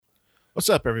What's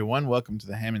up, everyone? Welcome to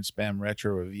the Ham and Spam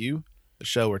Retro Review, the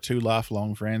show where two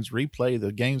lifelong friends replay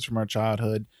the games from our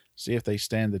childhood, see if they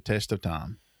stand the test of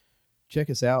time. Check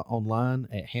us out online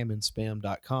at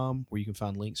hamandspam.com, where you can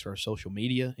find links to our social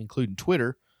media, including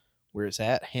Twitter, where it's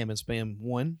at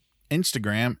hamandspam1,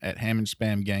 Instagram at Ham and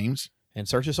Spam Games, and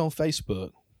search us on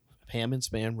Facebook, Ham and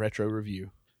Spam Retro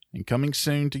Review, and coming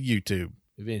soon to YouTube.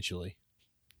 eventually.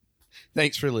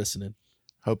 Thanks for listening.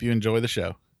 Hope you enjoy the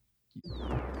show.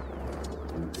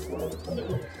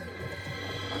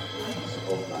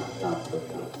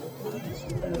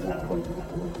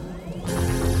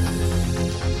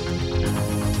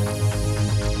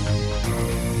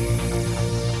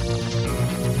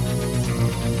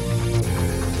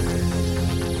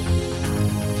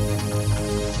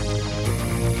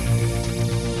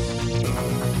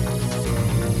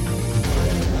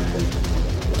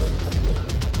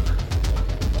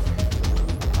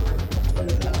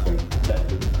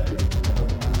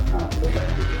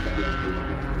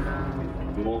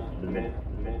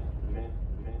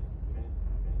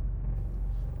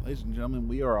 Ladies and gentlemen,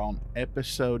 we are on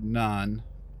episode 9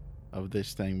 of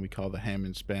this thing we call the Ham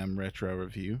and Spam Retro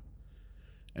Review.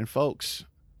 And folks,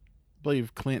 I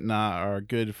believe Clint and I are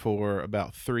good for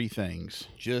about 3 things.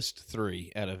 Just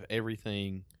 3 out of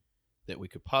everything that we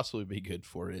could possibly be good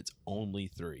for. It's only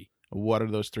 3. What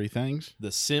are those 3 things?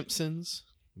 The Simpsons,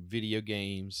 video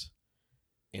games,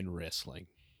 and wrestling.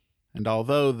 And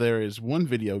although there is one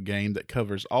video game that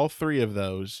covers all 3 of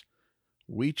those,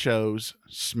 we chose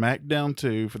SmackDown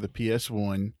 2 for the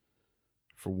PS1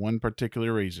 for one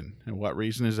particular reason. And what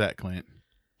reason is that, Clint?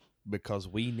 Because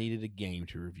we needed a game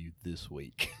to review this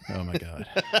week. Oh, my God.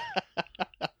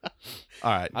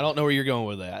 All right. I don't know where you're going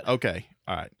with that. Okay.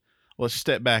 All right. Let's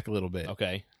step back a little bit.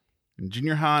 Okay. In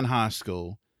junior high and high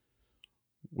school,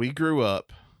 we grew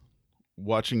up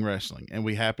watching wrestling, and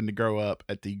we happened to grow up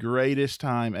at the greatest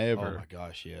time ever Oh my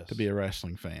gosh, yes. to be a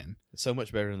wrestling fan. It's so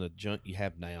much better than the junk you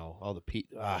have now. All the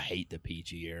I hate the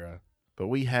PG era. But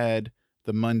we had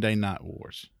the Monday Night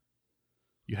Wars.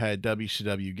 You had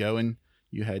WCW going.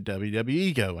 You had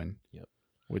WWE going. Yep.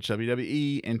 Which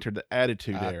WWE entered the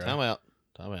Attitude Era. Time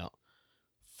out.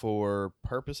 For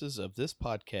purposes of this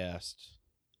podcast,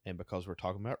 and because we're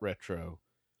talking about retro,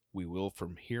 we will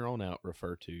from here on out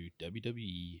refer to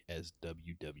WWE as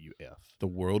WWF. The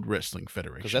World Wrestling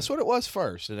Federation. Because that's what it was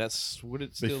first, and that's what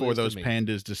it still before is to those me.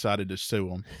 pandas decided to sue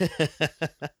them.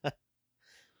 All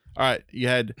right, you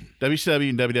had WCW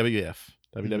and WWF.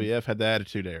 WWF had the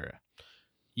Attitude Era.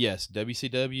 Yes,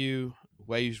 WCW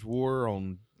waged war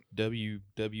on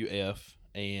WWF,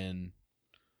 and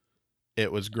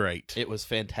it was great. It was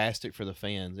fantastic for the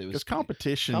fans. It was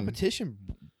competition. Competition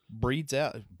brings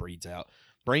out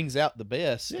the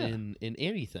best in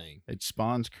anything. It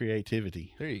spawns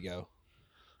creativity. There you go.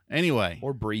 Anyway,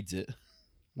 or breeds it.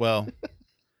 Well,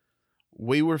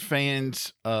 we were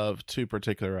fans of 2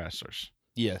 particular wrestlers.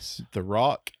 Yes, The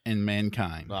Rock and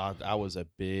Mankind. I was a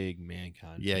big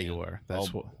Mankind fan. You were. That's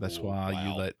why wow.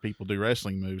 you let people do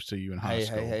wrestling moves to you in high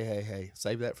school. Hey.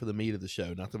 Save that for the meat of the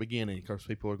show, not the beginning, because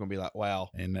people are going to be like, wow.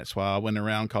 And that's why I went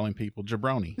around calling people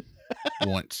jabroni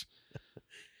once.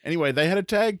 Anyway, they had a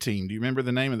tag team. Do you remember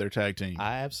the name of their tag team?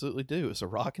 I absolutely do. It's a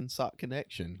Rock and Sock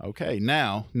Connection. Okay,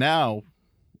 now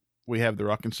we have the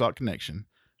Rock and Sock Connection.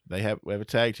 We have a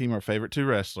tag team, our favorite 2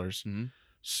 wrestlers. Mm-hmm.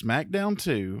 SmackDown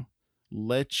 2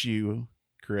 lets you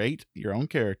create your own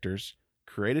characters,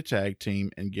 create a tag team,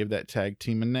 and give that tag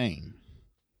team a name.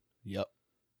 Yep.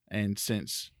 And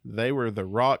since they were the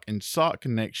Rock and Sock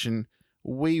Connection,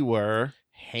 we were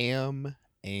Ham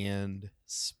and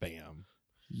Spam.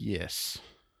 Yes.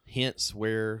 Hence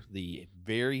where the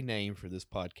very name for this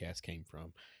podcast came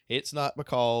from. It's not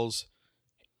because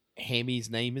Hammy's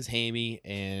name is Hammy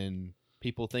and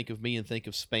people think of me and think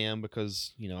of Spam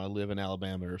because, I live in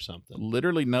Alabama or something.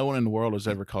 Literally no one in the world has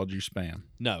ever called you Spam.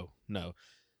 No.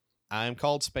 I'm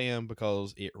called Spam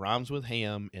because it rhymes with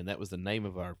ham, and that was the name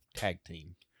of our tag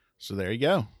team. So there you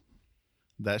go.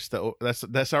 That's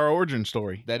our origin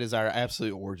story. That is our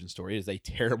absolute origin story. It is a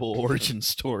terrible origin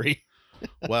story.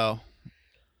 Well,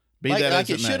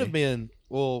 it should have been.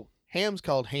 Well, Ham's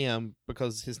called Ham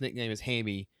because his nickname is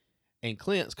Hammy, and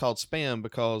Clint's called Spam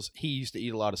because he used to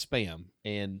eat a lot of Spam,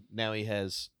 and now he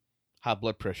has high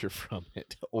blood pressure from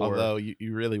it. Although you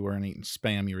really weren't eating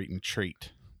Spam, you were eating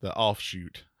Treat, the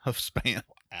offshoot of Spam.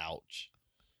 Ouch.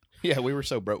 Yeah, we were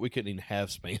so broke we couldn't even have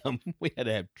Spam. We had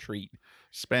to have Treat.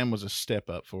 Spam was a step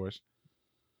up for us.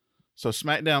 So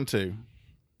SmackDown 2,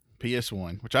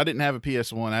 PS1, which I didn't have a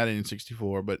PS1. I had it in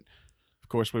 64, but of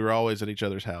course we were always at each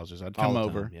other's houses. I'd come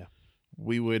over. Yeah.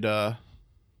 We would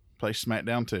play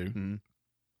SmackDown 2. Mm-hmm.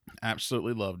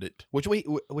 Absolutely loved it.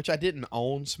 Which I didn't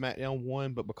own SmackDown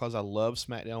 1, but because I love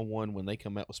SmackDown 1, when they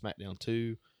come out with SmackDown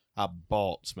 2, I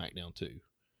bought SmackDown 2.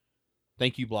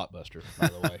 Thank you, Blockbuster, by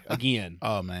the way. Again.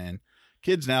 Oh, man.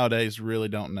 Kids nowadays really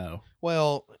don't know.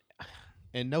 Well,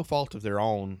 and no fault of their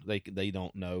own, they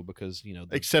don't know because,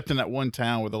 Except in that one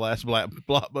town where the last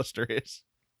Blockbuster is.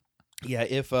 Yeah,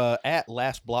 if at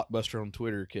Last Blockbuster on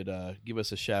Twitter could give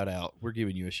us a shout out, we're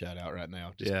giving you a shout out right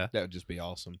now. That would just be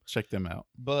awesome. Check them out.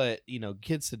 But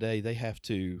kids today, they have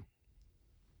to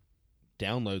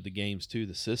download the games to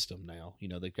the system now.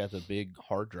 They've got the big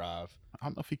hard drive. I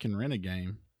don't know if you can rent a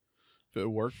game if it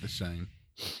would work the same.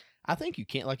 I think you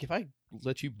can't. Like if I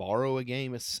let you borrow a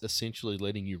game, it's essentially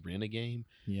letting you rent a game.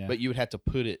 Yeah, but you would have to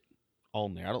put it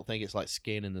on there. I don't think it's like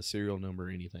scanning the serial number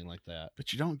or anything like that.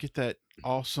 But you don't get that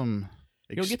awesome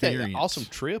experience. You don't get that awesome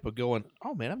trip of going,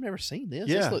 oh man, I've never seen this.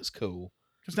 Yeah. This looks cool.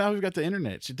 Because now we've got the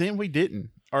internet. So then we didn't.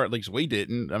 Or at least we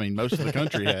didn't. I mean, most of the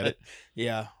country had it.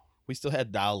 Yeah. We still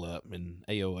had dial-up and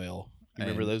AOL. You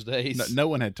remember those days? No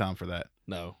one had time for that.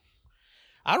 No.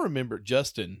 I remember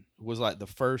Justin was like the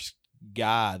first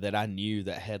guy that I knew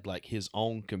that had like his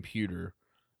own computer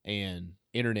and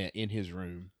internet in his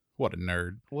room. What a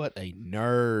nerd. What a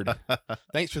nerd.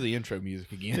 Thanks for the intro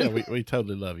music again. Yeah, we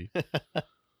totally love you.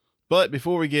 But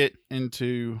before we get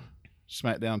into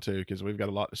SmackDown 2, because we've got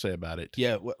a lot to say about it.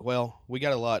 Yeah, well, we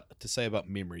got a lot to say about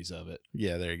memories of it.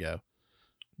 Yeah, there you go.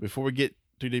 Before we get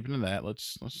too deep into that,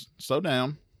 let's slow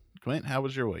down. Clint, how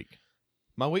was your week?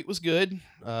 My week was good.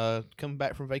 Coming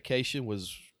back from vacation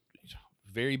was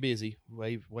very busy,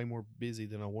 way more busy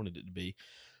than I wanted it to be.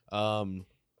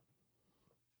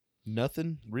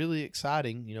 Nothing really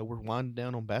exciting. We're winding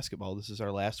down on basketball. This is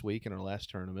our last week and our last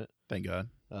tournament. Thank God.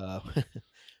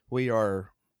 We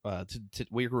are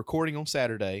we're recording on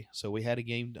Saturday, so we had a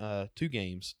game, 2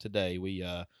 games today. We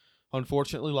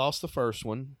unfortunately lost the first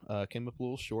one. Came up a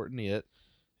little short in it,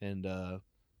 and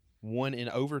won in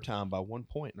overtime by 1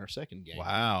 point in our second game.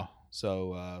 Wow.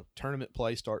 So tournament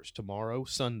play starts tomorrow,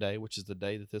 Sunday, which is the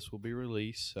day that this will be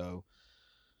released. So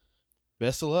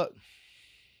best of luck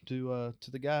to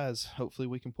the guys. Hopefully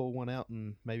we can pull one out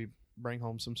and maybe bring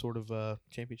home some sort of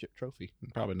championship trophy.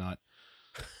 Probably not.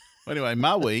 Anyway,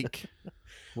 my week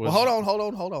was... Well,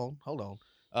 hold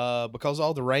on. Because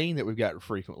all the rain that we've got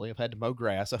frequently, I've had to mow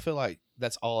grass. I feel like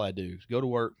that's all I do. Go to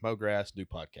work, mow grass, do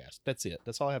podcasts. That's it.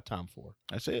 That's all I have time for.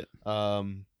 That's it.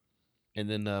 And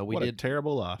then we what did a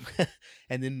terrible life.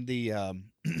 And then the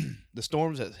the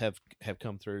storms that have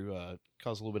come through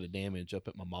caused a little bit of damage up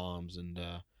at my mom's, and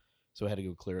so I had to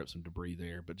go clear up some debris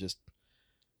there. But just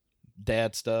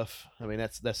dad stuff. I mean,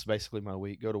 that's basically my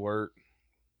week. Go to work.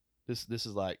 This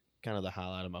is like kind of the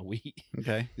highlight of my week.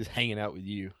 Okay. Just hanging out with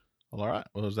you. Well, all right.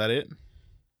 Well, is that it?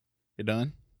 You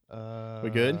done? We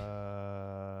good?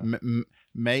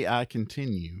 May I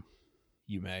continue?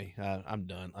 You may. I'm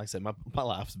done. Like I said, my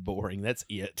life's boring. That's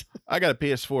it. I got a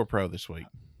PS4 Pro this week.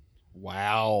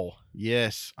 Wow.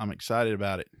 Yes, I'm excited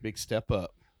about it. Big step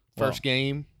up. First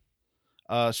game?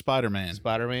 Spider-Man.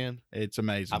 Spider-Man? It's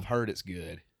amazing. I've heard it's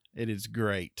good. It is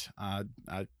great.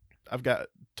 I've got a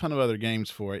ton of other games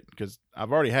for it because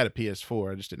I've already had a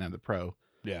PS4. I just didn't have the Pro.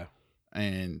 Yeah.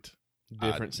 And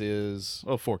difference is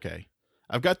 4K.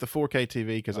 I've got the 4K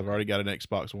TV because I've already got an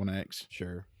Xbox One X.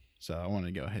 Sure. So I want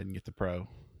to go ahead and get the Pro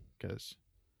because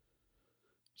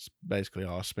it's basically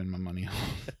all I spend my money on.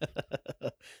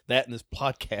 That and this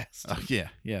podcast.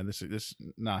 Yeah. This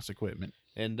nice equipment.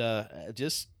 And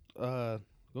just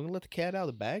going to let the cat out of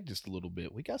the bag just a little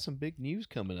bit. We got some big news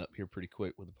coming up here pretty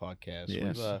quick with the podcast.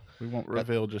 Yes. We won't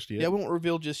reveal just yet. Yeah, we won't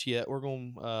reveal just yet. We're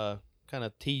going to kind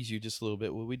of tease you just a little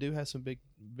bit. Well, we do have some big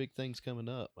things coming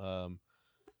up.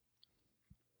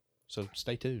 So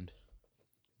stay tuned.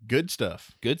 Good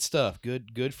stuff. Good stuff.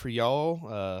 Good for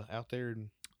y'all out there in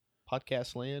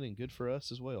podcast land, and good for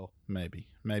us as well. Maybe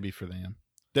for them.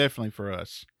 Definitely for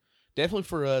us. Definitely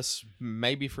for us.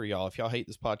 Maybe for y'all. If y'all hate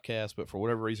this podcast, but for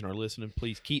whatever reason are listening,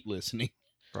 please keep listening.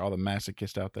 For all the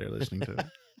masochists out there listening to it.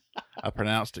 I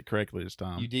pronounced it correctly this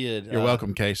time. You did. You're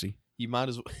welcome, Casey. You might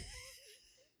as well.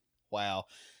 Wow.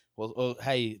 Well,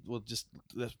 hey, just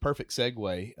that's perfect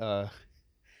segue.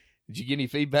 Did you get any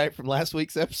feedback from last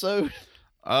week's episode?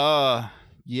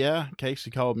 Yeah,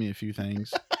 Casey called me a few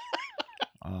things.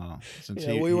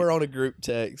 We were on a group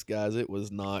text, guys. It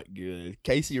was not good.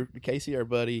 Casey, our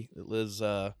buddy that lives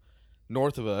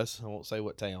north of us. I won't say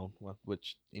what town,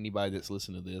 which anybody that's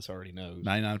listening to this already knows.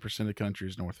 99% of the country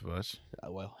is north of us.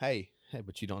 Well, hey,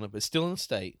 but you don't know. But still in the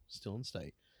state.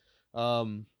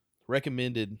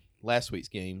 Recommended last week's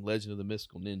game, Legend of the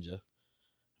Mystical Ninja.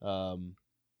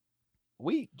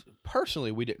 we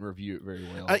didn't review it very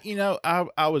well.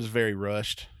 I was very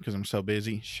rushed because I'm so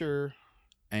busy, Sure.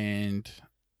 and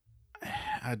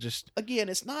I just Again,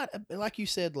 it's not like you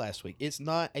said last week. It's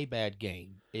not a bad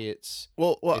game. It's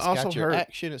well it's also got your hurt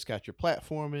action. It's got your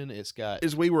platforming. It's got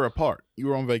is we were apart. You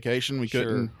were on vacation. We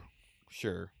couldn't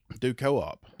sure. do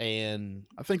co-op. And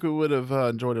I think we would have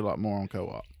enjoyed it a lot more on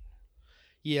co-op.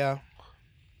 yeah,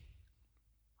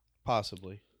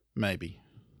 possibly, Maybe.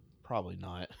 probably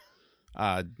not.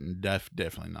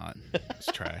 Definitely not. It's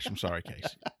trash. I'm sorry, Casey.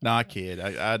 No, I kid.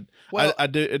 Well, I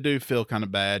do feel kind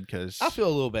of bad because I feel a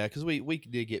little bad because we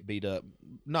did get beat up,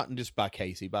 not just by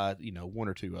Casey, by one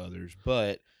or two others,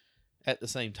 but at the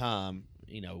same time,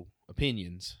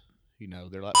 opinions,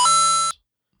 they're like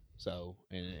so,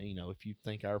 and if you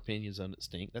think our opinions on it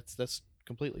stink, that's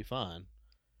completely fine.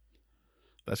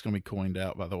 that's gonna be coined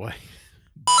out, by the way.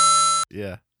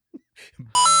 Yeah.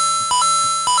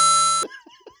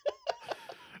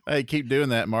 Hey, keep doing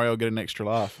that. Mario will get an extra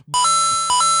life.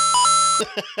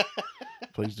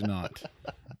 Please do not.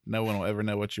 No one will ever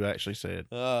know what you actually said.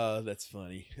 That's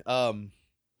funny. I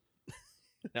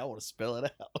want to spell it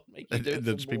out. Make you do it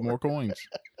There'll some just be more coins.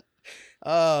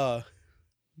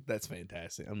 That's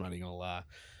fantastic. I'm not even gonna lie.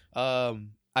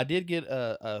 I did get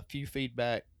a few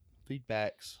feedbacks.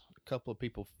 A couple of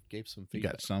people gave some You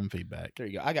feedback. got some feedback. There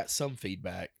you go. I got some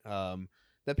feedback.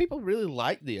 That people really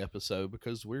liked the episode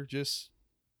because we're just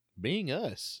being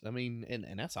us. I mean,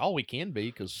 and that's all we can be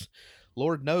because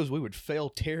Lord knows we would fail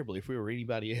terribly if we were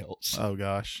anybody else. Oh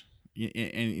gosh.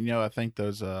 And I think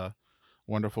those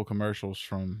wonderful commercials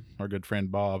from our good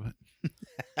friend Bob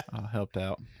helped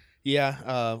out.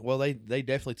 Yeah. Well, they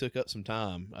definitely took up some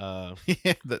time.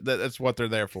 Yeah, that's what they're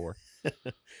there for.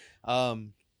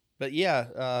 But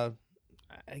yeah.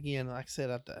 Again, like I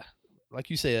said, like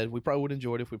you said, we probably would have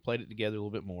enjoyed it if we played it together a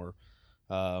little bit more.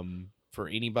 For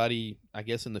anybody, I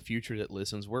guess, in the future that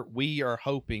listens, we are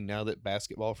hoping now that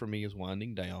Basketball for Me is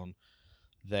winding down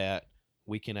that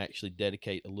we can actually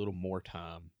dedicate a little more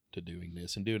time to doing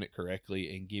this and doing it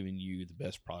correctly and giving you the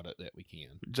best product that we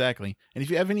can. Exactly. And if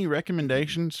you have any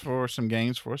recommendations for some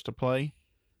games for us to play,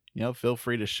 feel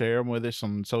free to share them with us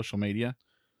on social media.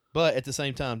 But at the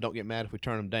same time, don't get mad if we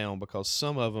turn them down because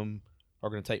some of them are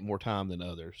going to take more time than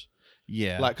others.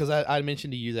 Yeah. Like, because I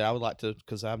mentioned to you that I would like to,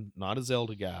 because I'm not a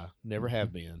Zelda guy, never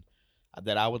have been,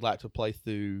 that I would like to play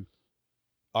through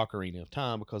Ocarina of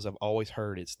Time because I've always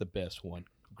heard it's the best one.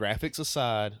 Graphics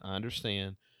aside, I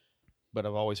understand, but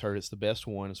I've always heard it's the best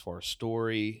one as far as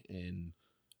story and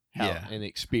and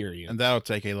experience. And that'll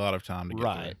take a lot of time to get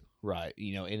through. Right.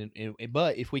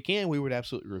 But if we can, we would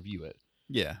absolutely review it.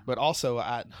 Yeah. But also,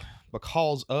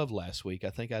 because of last week,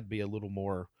 I think I'd be a little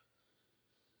more.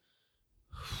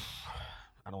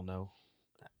 I don't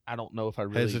know if I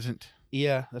really hesitant.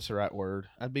 Yeah, that's the right word.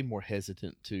 I'd be more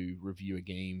hesitant to review a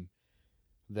game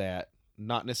that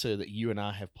not necessarily that you and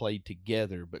I have played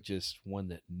together, but just one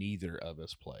that neither of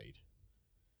us played.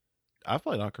 I've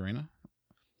played Ocarina.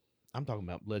 I'm talking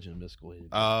about Legend of Mystical Energy.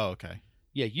 Oh, okay.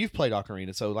 Yeah, you've played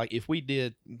Ocarina. So, like, if we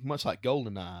did, much like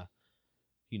GoldenEye,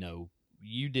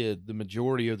 you did the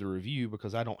majority of the review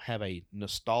because I don't have a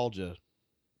nostalgia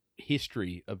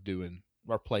history of doing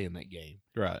or playing that game.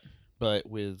 Right. But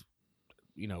with,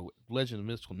 Legend of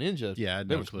Mystical Ninja,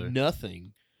 there was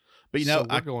nothing. But, so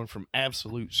we're going from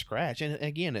absolute scratch. And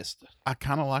again, I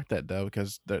kind of like that, though,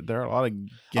 because there are a lot of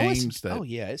games that... Oh,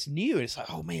 yeah, it's new. It's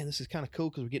like, oh, man, this is kind of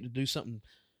cool because we're getting to do something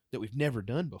that we've never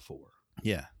done before.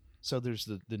 Yeah. So there's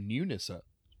the newness of it.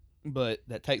 But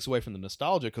that takes away from the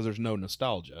nostalgia because there's no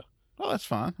nostalgia. Well, that's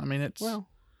fine. I mean, it's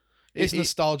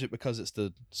nostalgic because it's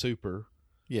the Super.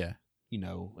 Yeah.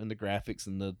 And the graphics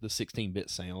and the 16-bit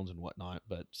sounds and whatnot,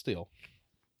 but still.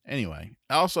 Anyway,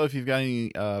 also, if you've got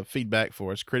any feedback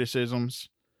for us, criticisms,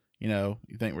 you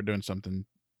think we're doing something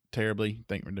terribly,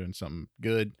 think we're doing something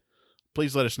good,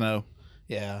 please let us know.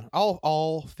 Yeah,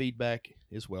 all feedback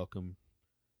is welcome.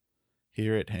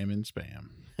 Here at Ham and Spam.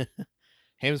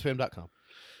 hamandspam.com.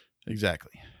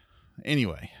 Exactly.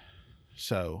 Anyway,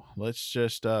 so let's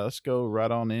just let's go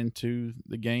right on into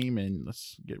the game and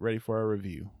let's get ready for our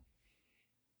review.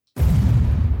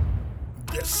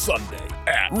 This Sunday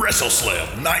at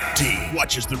WrestleSlam 19,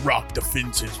 watch as The Rock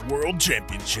defends his world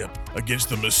championship against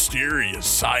the mysterious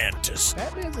scientist.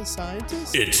 Batman's a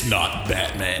scientist? It's not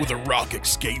Batman. Will The Rock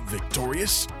escape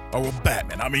victorious? Or will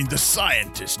the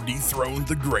scientist dethrone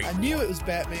the great? I knew it was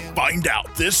Batman. Find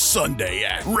out this Sunday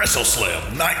at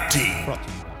WrestleSlam 19. Brought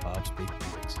to you by Bob's Big Deals.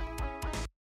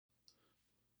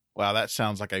 Wow, that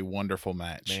sounds like a wonderful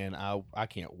match. Man, I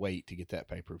can't wait to get that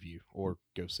pay-per-view or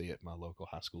go see it at my local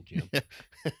high school gym.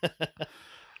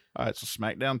 All right, so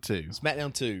SmackDown 2.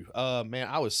 SmackDown 2. Man,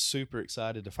 I was super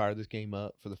excited to fire this game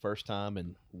up for the first time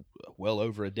in well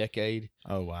over a decade.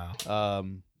 Oh, wow.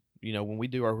 When we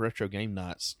do our retro game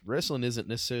nights, wrestling isn't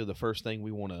necessarily the first thing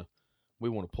we want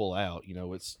to pull out.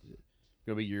 It's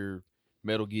going to be your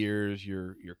Metal Gears,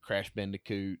 your Crash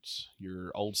Bandicoots,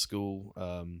 your old school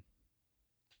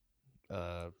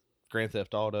Grand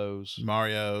Theft Autos,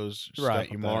 Mario's. right? stuff Your like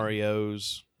that.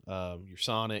 Mario's, your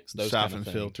Sonics, those kind of Siphon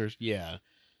things. filters. Yeah.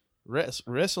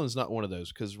 Wrestling is not one of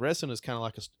those because wrestling is kind of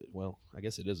like I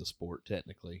guess it is a sport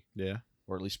technically, Yeah.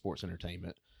 or at least sports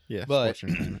entertainment. Yeah. But sports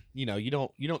entertainment. you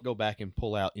don't go back and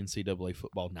pull out NCAA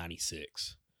football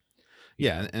 '96.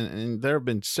 Yeah, and there have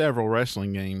been several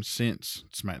wrestling games since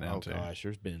SmackDown Oh 2. gosh,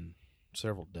 there's been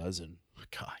several dozen.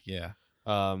 God, yeah.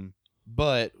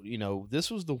 But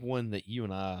this was the one that you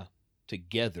and I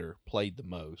together played the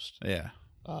most. Yeah.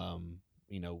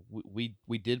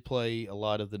 We did play a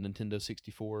lot of the Nintendo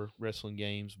 64 wrestling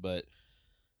games, but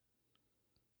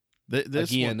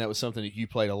This again, one, that was something that you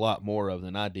played a lot more of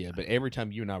than I did. But every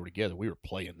time you and I were together, we were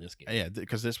playing this game. yeah,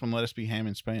 because this one let us be ham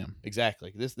and spam.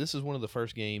 Exactly. This is one of the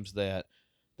first games that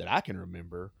I can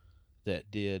remember that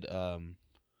did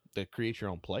the create your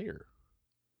own player.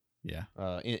 Yeah.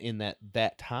 In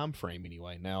that time frame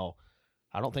anyway. Now,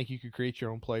 I don't think you could create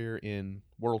your own player in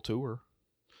World Tour,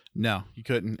 No, you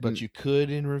couldn't. but you could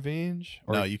in Revenge.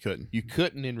 Or No, you couldn't. you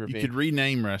couldn't in You Revenge. could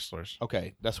rename wrestlers.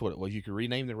 Okay, that's what it was. You could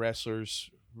rename the wrestlers,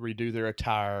 redo their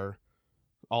attire,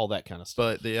 all that kind of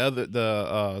stuff. But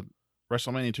the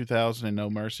WrestleMania 2000 and No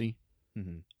Mercy,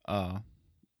 Mm-hmm.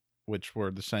 which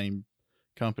were the same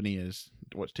company as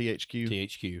what's THQ.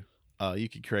 THQ. You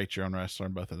could create your own wrestler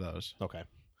in both of those. Okay.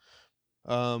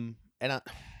 And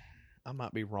I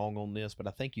might be wrong on this, but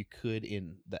I think you could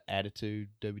in the Attitude,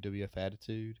 WWF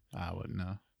Attitude, I wouldn't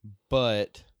know.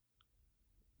 but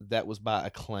that was by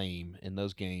Acclaim, and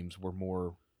those games were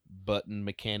more button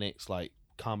mechanics, like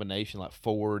combination, like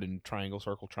forward and triangle,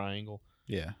 circle, triangle,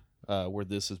 Yeah. where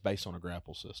this is based on a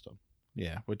grapple system.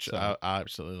 Yeah, which So- I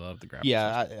absolutely love the graphics.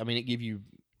 Yeah, I mean, it gave you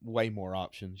way more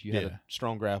options. You had Yeah. a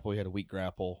strong grapple, you had a weak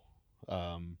grapple.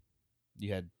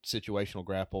 You had situational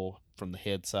grapple from the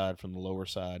head side, from the lower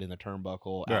side, in the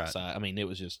turnbuckle, Right. outside. I mean, it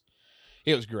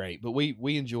was great. But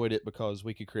we enjoyed it because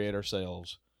we could create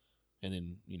ourselves, and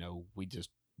then we just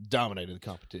dominated the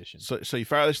competition. So you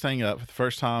fire this thing up for the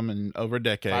first time in over a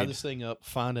decade, Fire this thing up,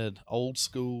 find an old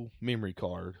school memory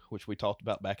card, which we talked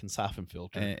about back in Siphon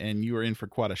Filter. and you were in for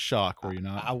quite a shock, were you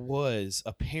not? I was.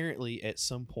 Apparently, at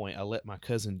some point, I let my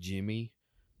cousin Jimmy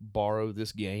borrow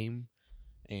this game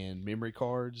and memory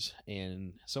cards,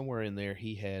 and somewhere in there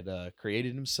he had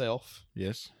created himself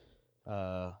Yes.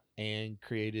 and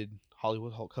created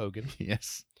Hollywood Hulk Hogan,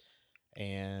 Yes.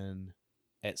 and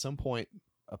at some point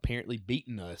apparently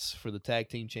beaten us for the tag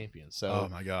team champions. So Oh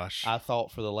my gosh. I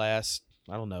thought for the last,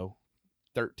 I don't know,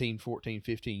 13, 14,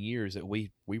 15 years that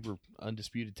we were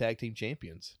undisputed tag team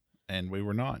champions. And we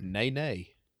were not. Nay,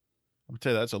 nay. I'm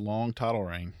tell you, that's a long title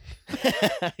reign.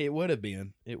 It would have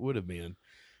been.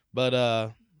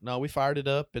 But no, we fired it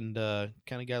up and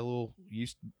kind of got a little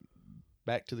used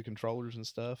back to the controllers and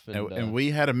stuff. And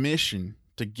we had a mission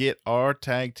to get our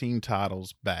tag team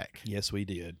titles back. yes, we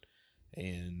did.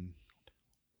 And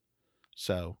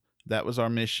So that was our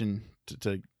mission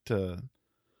to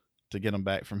get them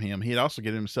back from him. He'd also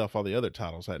get himself all the other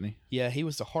titles, hadn't he? yeah, he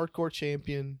was the hardcore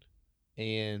champion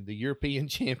and the European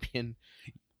champion.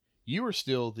 You were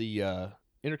still the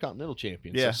Intercontinental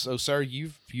champion. Yeah. So sir,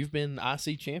 you've been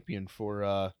IC champion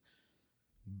for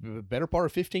better part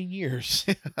of 15 years.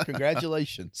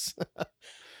 Congratulations.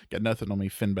 Got nothing on me,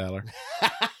 Finn Balor.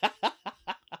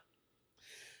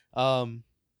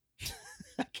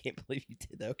 I can't believe you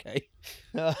did that. Okay.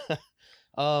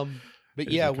 But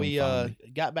He's yeah, gonna come we find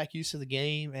got back used to the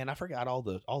game, and I forgot all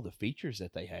the features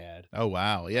that they had. Oh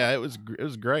wow, yeah, it was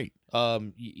great.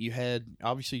 You had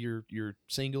obviously your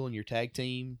single and your tag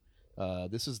team.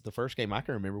 This is the first game I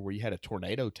can remember where you had a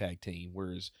tornado tag team,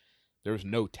 whereas there was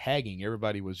no tagging.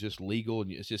 Everybody was just legal,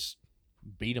 and it's just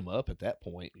beat them up at that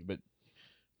point. But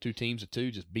two teams of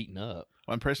two just beating up.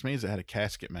 What impressed me is it had a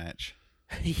casket match.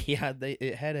 Yeah,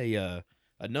 it had a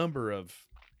number of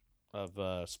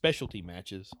specialty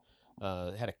matches.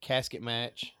 It had a casket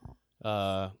match.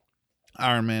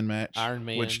 Iron Man match. Iron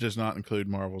Man. Which does not include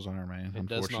Marvel's Iron Man, It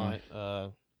does unfortunately.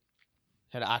 not.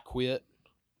 Had I Quit,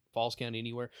 Falls Count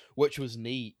Anywhere, which was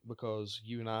neat because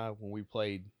you and I, when we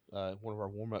played one of our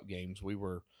warm-up games, we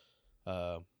were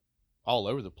all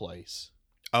over the place.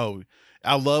 Oh,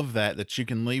 I love that you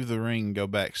can leave the ring and go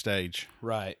backstage.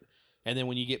 Right. And then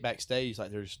when you get backstage,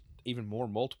 like there's even more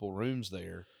multiple rooms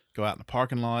there. Go out in the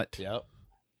parking lot. Yep.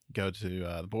 Go to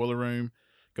the boiler room.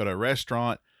 go to a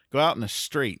restaurant, go out in the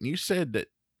street. And you said that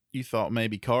you thought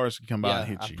maybe cars could come by and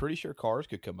hit I'm you, pretty sure cars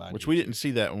could come by. And which hit we you. didn't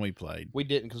see that when we played. We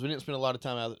didn't, because we didn't spend a lot of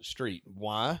time out at the street.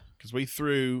 Why? Because we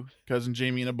threw Cousin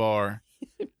Jimmy in a bar,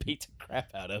 Beat the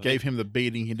crap out of gave him the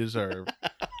beating he deserved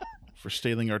for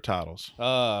stealing our titles.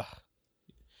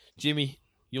 Jimmy,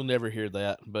 you'll never hear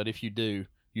that, but if you do,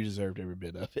 you deserved every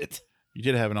bit of it. You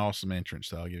did have an awesome entrance,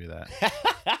 though. I'll give you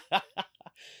that.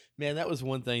 Man, that was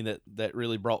one thing that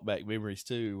really brought back memories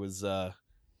too. Was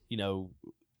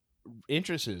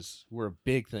entrances were a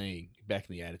big thing back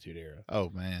in the Attitude Era.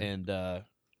 Oh man! And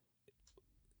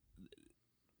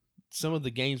some of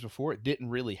the games before it didn't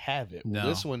really have it. Well,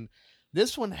 No.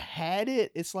 this one had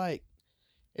it. It's like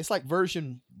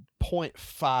version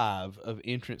 0.5 of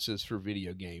entrances for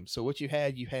video games. So what you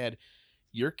had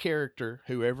your character,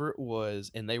 whoever it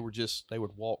was, and they would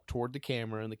walk toward the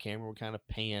camera, and the camera would kind of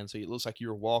pan, so it looks like you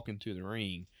were walking to the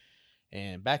ring.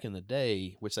 And back in the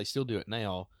day, which they still do it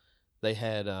now, they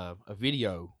had a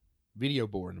video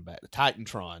board in the back. The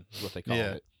Titantron is what they call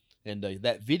it. And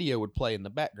that video would play in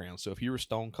the background. So if you were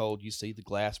Stone Cold, you see the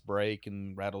glass break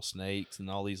and rattlesnakes and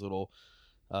all these little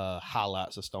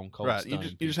highlights of Stone Cold. Right, you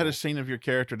just had a scene of your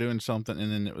character doing something,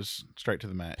 and then it was straight to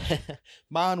the match.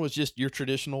 Mine was just your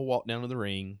traditional walk down to the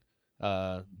ring.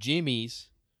 Jimmy's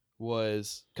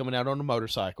was coming out on a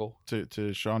motorcycle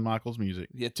to Shawn Michaels music.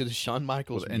 Yeah, to the Shawn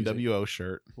Michaels with an music. NWO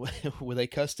shirt with a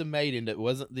custom made, and it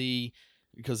wasn't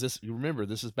because you remember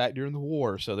this is back during the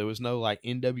war, so there was no like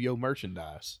NWO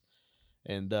merchandise,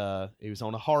 and it was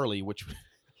on a Harley, which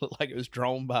looked like it was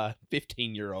drawn by a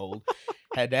 15-year-old.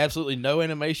 Had absolutely no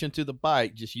animation to the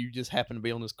bike. You just happened to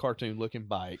be on this cartoon looking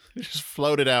bike. It just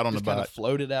floated out on the Kind bike. of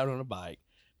floated out on a bike.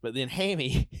 But then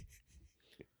Hammy,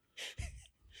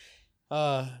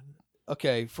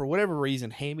 okay, for whatever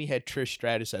reason, Hammy had Trish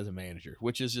Stratus as a manager,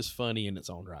 which is just funny in its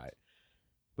own right.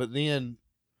 But then,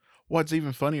 what's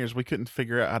even funnier is we couldn't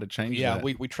figure out how to change that.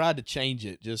 Yeah, we tried to change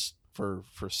it just for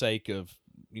sake of,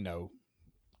 I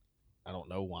don't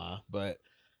know why, but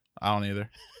I don't either.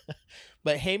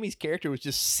 But Hammy's character was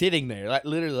just sitting there, like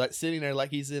literally, like sitting there,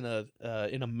 like he's in a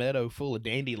meadow full of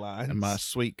dandelions, And my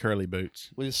sweet curly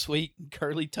boots. with his sweet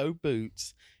curly toe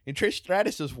boots. And Trish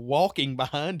Stratus is walking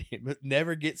behind him, but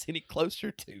never gets any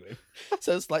closer to him.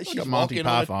 So it's like Like she's a Monty walking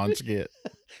on Python skit.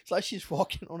 it's like she's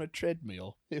walking on a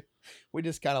treadmill. We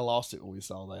just kind of lost it when we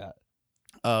saw that.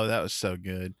 Oh, that was so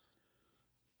good.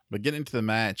 But getting into the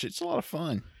match, it's a lot of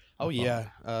fun. Oh yeah,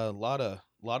 a lot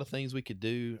of things we could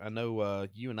do. I know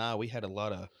you and I, we had a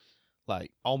lot of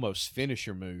like almost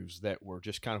finisher moves that were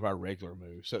just kind of our regular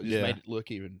moves, so it just made it look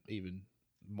even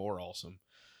more awesome.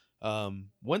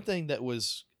 One thing that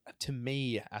was, to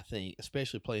me, I think,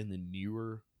 especially playing the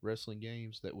newer wrestling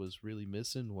games, that was really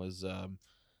missing was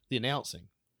the announcing.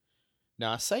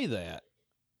 Now I say that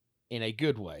in a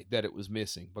good way, that it was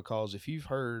missing, because if you've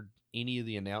heard any of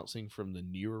the announcing from the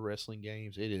newer wrestling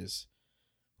games, it is,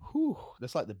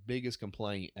 that's like the biggest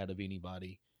complaint out of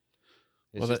anybody.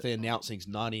 It's just the announcing's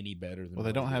not any better than. Well,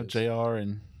 they don't have JR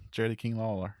and Jerry King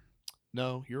Lawler.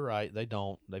 No, you're right. They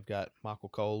don't. They've got Michael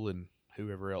Cole and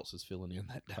whoever else is filling in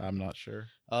that day. I'm not sure.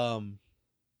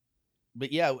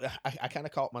 But yeah, I kind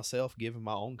of caught myself giving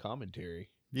my own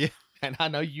commentary. Yeah, and I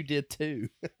know you did too.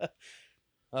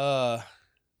 That's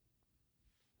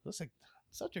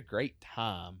such a great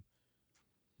time,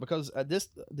 because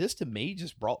this to me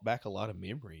just brought back a lot of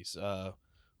memories.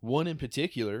 One in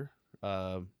particular,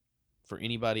 for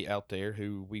anybody out there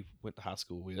who we went to high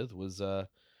school with, was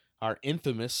our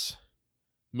infamous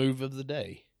move of the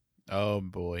day. Oh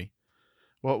boy,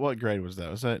 what grade was that?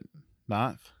 Was that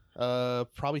 9th?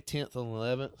 Probably 10th and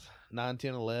 11th, 9,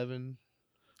 10, 11.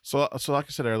 So like I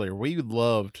said earlier, we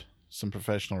loved some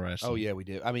professional wrestling. Oh yeah, we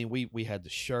did. I mean, we had the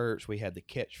shirts, we had the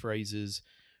catchphrases,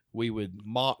 we would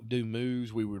do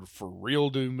moves, we would for real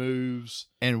do moves,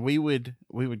 and we would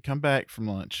come back from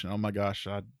lunch. Oh my gosh,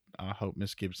 I hope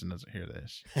Miss Gibson doesn't hear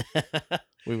this.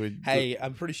 We would. Hey,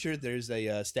 I'm pretty sure there's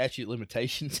a statute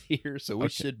limitations here, so we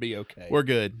should be okay. We're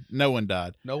good. No one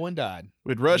died. No one died.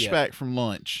 We'd rush back from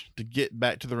lunch to get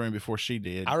back to the room before she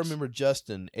did. I remember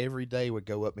Justin every day would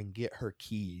go up and get her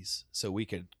keys so we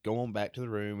could go on back to the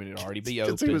room and it'd already be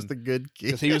open. Because he was the good kid.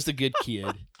 Because he was the good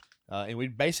kid. And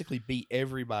we'd basically beat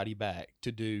everybody back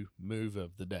to do move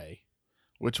of the day.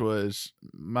 Which was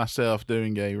myself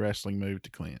doing a wrestling move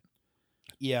to Clint.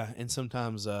 Yeah, and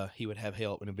sometimes he would have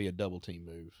help and it'd be a double team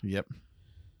move. Yep.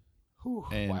 Whew,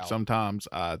 and sometimes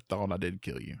I thought I did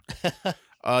kill you.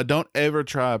 Don't ever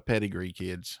try a pedigree,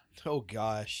 kids. Oh,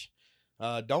 gosh.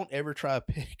 Don't ever try a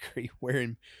pedigree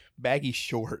wearing baggy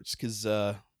shorts, because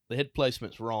the head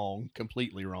placement's wrong,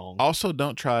 completely wrong. Also,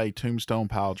 don't try a tombstone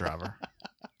pile driver.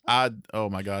 Oh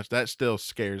my gosh, that still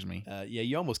scares me. Yeah,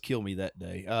 you almost killed me that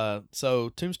day. So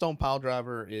Tombstone Pile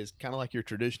Driver is kind of like your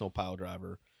traditional pile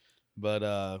driver,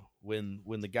 but when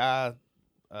the guy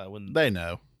when They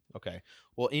know. okay,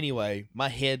 well anyway, my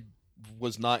head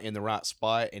was not in the right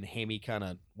spot, and Hammy kind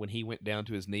of when he went down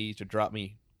to his knees to drop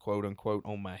me quote unquote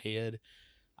on my head,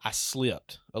 I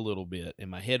slipped a little bit, and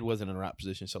my head wasn't in the right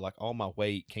position. So like all my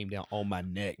weight came down on my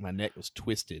neck. My neck was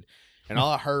twisted, and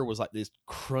all I heard was like this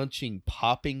crunching,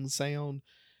 popping sound.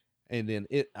 And then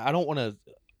I don't want to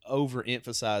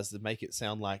overemphasize to make it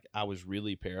sound like I was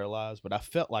really paralyzed, but I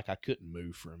felt like I couldn't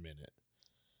move for a minute.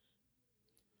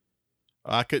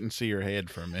 I couldn't see your head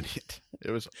for a minute. It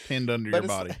was pinned under your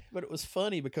body. But it was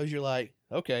funny because you're like,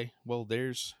 okay, well,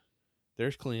 there's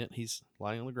Clint. He's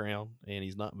lying on the ground and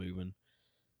he's not moving.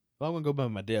 Well, I'm gonna go by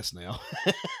my desk now.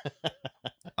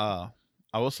 I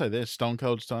will say this: Stone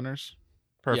Cold Stunners,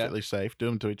 perfectly safe. Do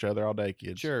them to each other all day,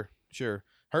 kids. Sure.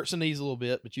 Hurts the knees a little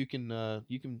bit, but you can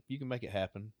make it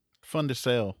happen. Fun to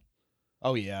sell.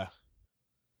 Oh yeah.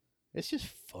 It's just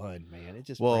fun, man. It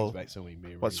just brings back so many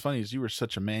memories. What's funny is you were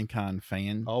such a Mankind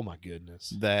fan. Oh my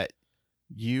goodness. That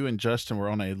you and Justin were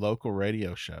on a local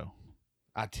radio show.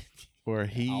 I did. Where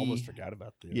I almost forgot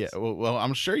about this. Yeah, well,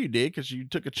 I'm sure you did because you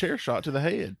took a chair shot to the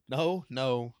head. No,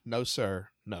 sir.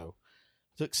 No.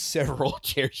 I took several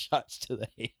chair shots to the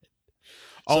head.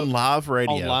 On live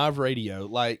radio. On live radio.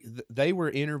 Like, they were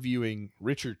interviewing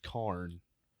Richard Karn,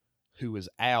 who was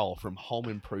Al from Home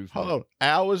Improvement. Oh,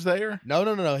 Al was there? No.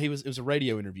 It was a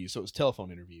radio interview, so it was a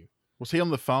telephone interview. Was he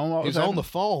on the phone? He was on the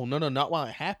phone. No, not while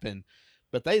it happened.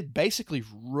 But they basically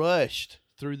rushed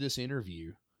through this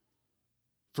interview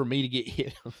for me to get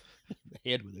hit on the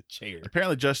head with a chair.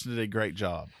 Apparently, Justin did a great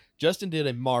job. Justin did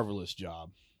a marvelous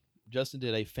job. Justin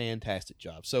did a fantastic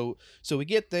job. So we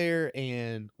get there,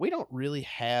 and we don't really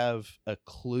have a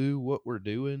clue what we're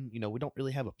doing. You know, we don't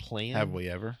really have a plan. Have we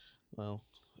ever? Well,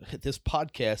 this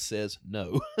podcast says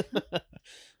no.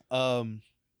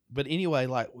 But anyway,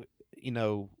 like, you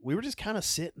know, we were just kind of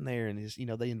sitting there, and just, you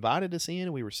know, they invited us in,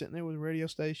 and we were sitting there with the radio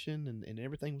station, and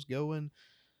everything was going.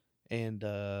 And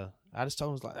I just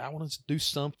told them, like, I want to do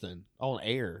something on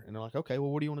air. And they're like, okay,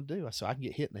 well, what do you want to do? I said, I can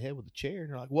get hit in the head with a chair. And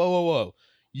they're like, whoa.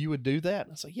 You would do that?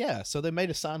 And I was like, yeah. So they made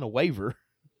us sign a waiver,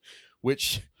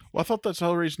 which... Well, I thought that's the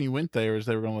whole reason you went there is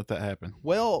they were going to let that happen.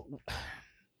 Well,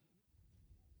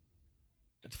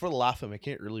 for the life of me, I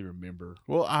can't really remember.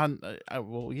 Well,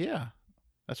 well, yeah.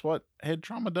 That's what head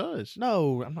trauma does.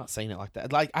 No, I'm not saying it like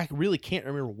that. Like, I really can't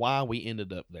remember why we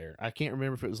ended up there. I can't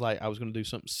remember if it was like I was going to do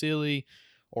something silly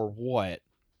or what.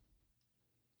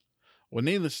 Well,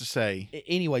 needless to say.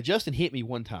 Anyway, Justin hit me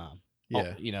one time.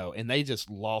 Yeah. You know, and they just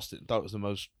lost it and thought it was the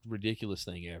most ridiculous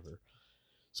thing ever.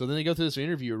 So then they go through this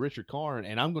interview with Richard Karn,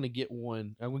 and I'm going to get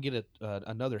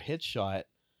another headshot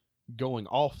going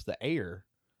off the air.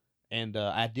 And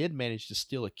I did manage to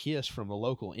steal a kiss from a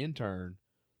local intern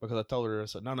because I told her, I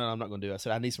said, no, I'm not going to do it. I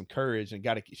said, I need some courage.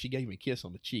 And she gave me a kiss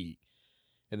on the cheek.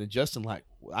 And then Justin, like,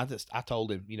 I told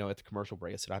him, you know, at the commercial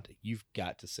break, I said, you've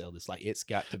got to sell this. Like, it's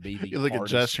got to be the You look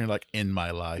artist. at Justin, you're like, in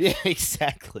my life. Yeah,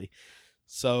 exactly.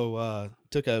 So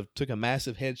took a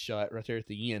massive headshot right there at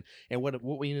the end. And what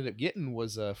we ended up getting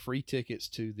was free tickets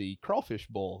to the Crawfish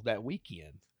Bowl that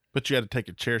weekend. But you had to take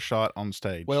a chair shot on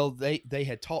stage. Well, they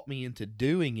had taught me into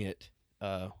doing it,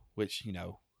 which, you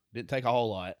know, didn't take a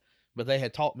whole lot. But they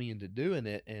had taught me into doing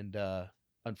it, and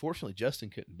unfortunately,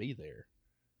 Justin couldn't be there.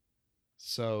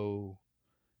 So,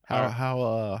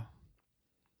 how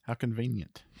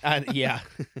convenient. Yeah,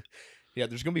 yeah.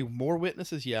 There's gonna be more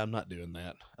witnesses. Yeah, I'm not doing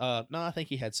that. No, I think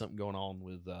he had something going on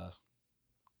with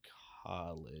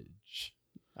college.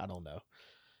 I don't know.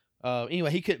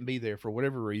 Anyway, he couldn't be there for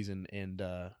whatever reason, and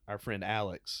our friend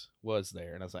Alex was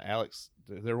there, and I was like, Alex,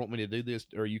 they want me to do this.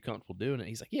 Are you comfortable doing it?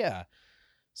 He's like, yeah.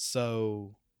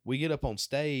 So we get up on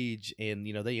stage, and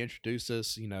you know they introduce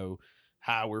us. You know,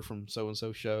 hi, we're from so and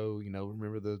so show. You know,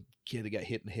 remember the kid that got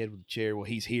hit in the head with a chair? Well,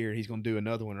 he's here. He's going to do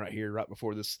another one right here, right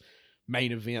before this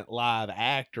main event live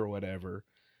act or whatever.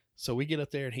 So we get up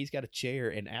there, and he's got a chair,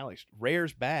 and Alex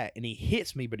rears back, and he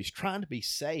hits me, but he's trying to be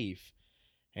safe,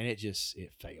 and it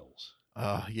fails.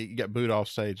 You got booed off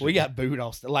stage. We got booed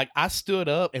off. Like, I stood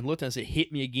up and looked and said,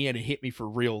 hit me again, and hit me for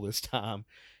real this time.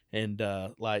 And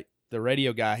like the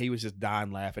radio guy, he was just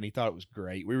dying laughing. He thought it was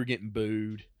great. We were getting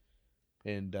booed.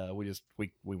 And we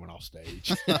went off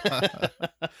stage.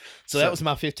 So that was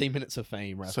my 15 minutes of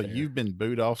fame right there. So you've been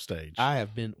booed off stage. I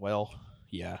have been, well,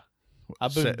 yeah.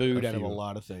 I've been booed out of a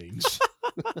lot of things.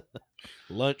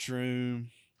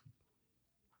 Lunchroom,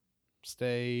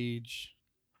 stage,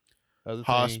 other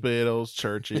hospitals,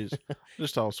 churches,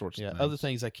 just all sorts of things. Other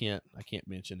things I can't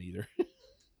mention either.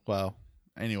 Well,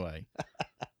 Anyway,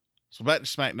 so back to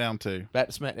SmackDown 2. Back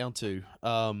to SmackDown 2.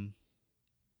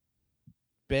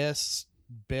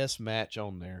 Best match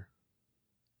on there.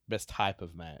 Best type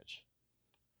of match.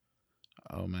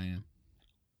 Oh man,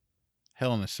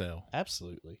 Hell in a Cell.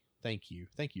 Absolutely. Thank you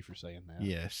for saying that.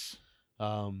 Yes,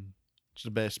 Um. it's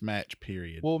the best match.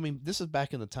 Period. Well, I mean, this is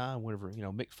back in the time whenever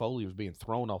Mick Foley was being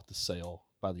thrown off the cell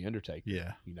by the Undertaker.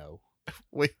 Yeah.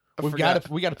 We've got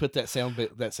to put that sound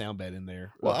bed in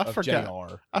there. Well, I of forgot.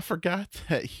 JR. I forgot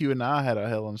that you and I had a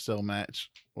Hell in a Cell match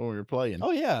when we were playing.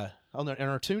 Oh yeah, on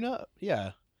our tune-up,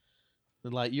 yeah.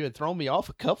 And like you had thrown me off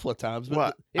a couple of times, but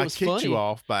Well, it was I kicked funny. you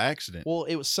off by accident. Well,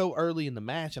 it was so early in the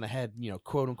match, and I had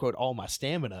quote unquote all my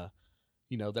stamina,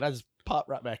 that I just popped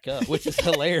right back up, which is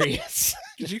hilarious.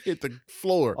 Did you hit the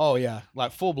floor? Oh yeah,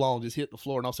 like full blown, just hit the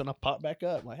floor, and all of a sudden I popped back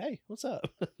up. I'm like, hey, what's up?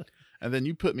 And then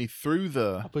you put me through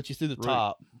the. I put you through the Right.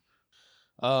 top.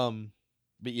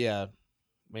 But yeah,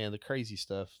 man, the crazy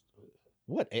stuff.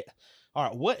 All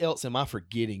right, what else am I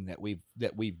forgetting that we've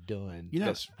done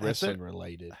that's wrestling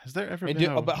related? Has there ever And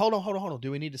been? but hold on.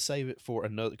 Do we need to save it for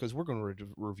another? Because we're going to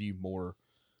review more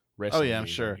wrestling. Oh yeah, I'm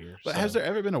games sure. on here, But so. has there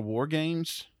ever been a War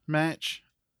Games match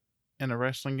in a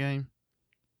wrestling game?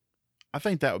 I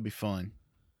think that would be fun.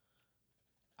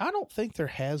 I don't think there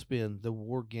has been the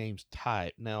War Games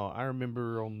type. Now I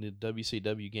remember on the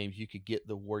WCW games you could get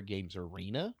the War Games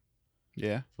arena,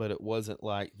 Yeah. but it wasn't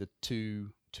like the two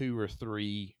or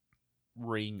three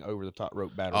ring over the top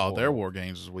rope battle. Oh, their royal. War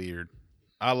Games is weird.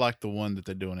 I like the one that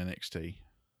they do in NXT.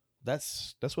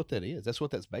 That's what that is. That's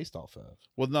what that's based off of.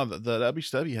 Well, no, the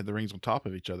WCW had the rings on top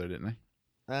of each other, didn't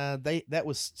they? That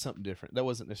was something different. That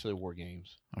wasn't necessarily War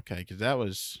Games. Okay, because that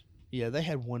was. Yeah, they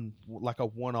had a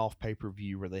one-off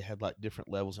pay-per-view where they had like different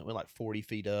levels and it went like 40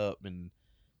 feet up, and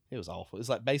it was awful. It's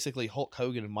like basically Hulk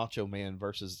Hogan and Macho Man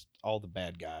versus all the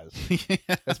bad guys.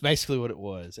 That's basically what it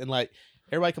was. And like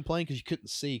everybody complained because you couldn't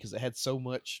see because it had so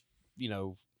much,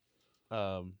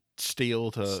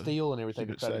 Steel steel and everything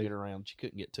to keep it try to safe. get around. You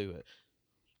couldn't get to it.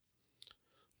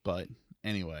 But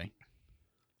anyway,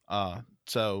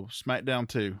 so SmackDown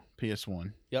 2,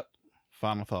 PS1. Yep.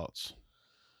 Final thoughts.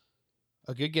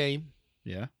 A good game.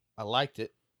 Yeah. I liked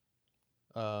it.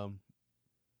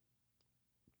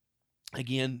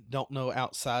 Again, don't know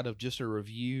outside of just a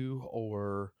review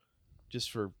or just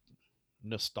for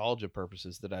nostalgia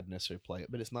purposes that I'd necessarily play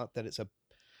it. But it's not that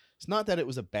it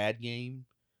was a bad game.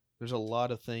 There's a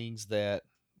lot of things that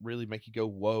really make you go,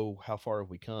 "Whoa, how far have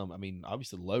we come?" I mean,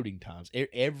 obviously loading times,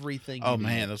 everything. Oh you did.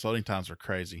 man, those loading times are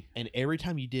crazy. And every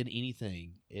time you did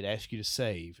anything, it asked you to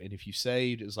save. And if you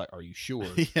saved, it was like, "Are you sure?"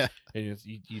 Yeah. And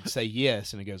you'd say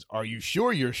yes, and it goes, "Are you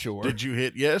sure you're sure?" Did you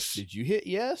hit yes? Did you hit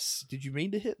yes? Did you mean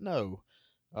to hit no?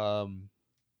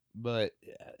 But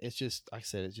it's just, like I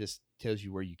said, it just tells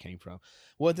you where you came from.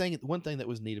 One thing that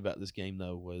was neat about this game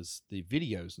though was the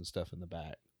videos and stuff in the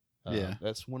back. Yeah.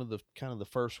 That's one of the kind of the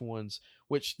first ones.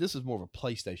 Which this is more of a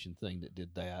PlayStation thing that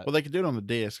did that. Well, they could do it on the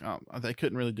disc. They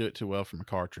couldn't really do it too well from a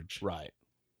cartridge. Right.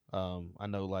 I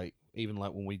know, like even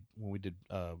like when we did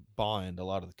Bond, a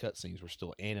lot of the cutscenes were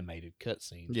still animated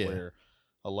cutscenes, Yeah. where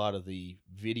a lot of the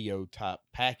video type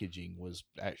packaging was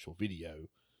actual video.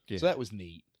 Yeah. So that was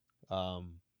neat.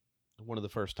 One of the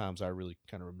first times I really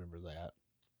kind of remember that.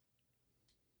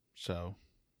 So,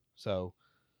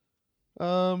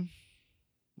 I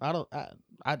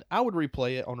would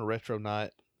replay it on a retro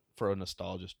night for a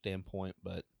nostalgia standpoint,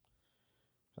 but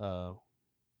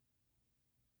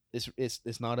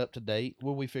it's not up to date.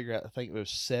 Will we figure out? I think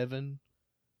there's 7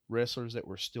 wrestlers that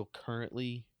were still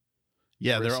currently.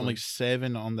 yeah, there are Wrestling. only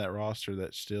 7 on that roster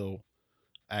that still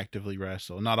actively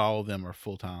wrestle. Not all of them are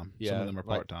full time. Some of them are like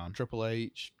part time. Triple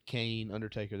H, Kane,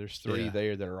 Undertaker. There's 3 Yeah.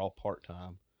 there that are all part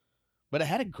time, but it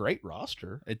had a great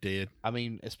roster. It did. I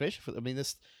mean, especially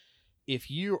this.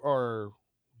 If you are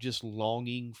just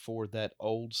longing for that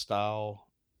old style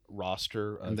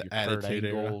roster of And the your Kurt Attitude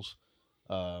Era. Angles,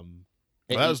 Well,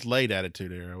 that was late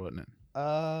Attitude Era, wasn't it?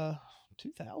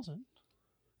 2000,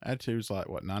 Attitude was like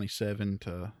what 97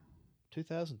 to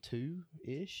 2002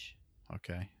 ish.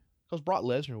 okay. Because Brock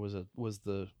Lesnar was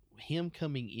him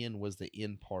coming in was the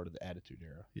end part of the Attitude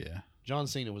Era. Yeah. John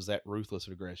Cena was that ruthless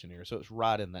aggression era, so it's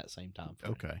right in that same time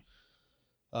frame. Okay.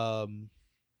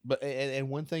 But and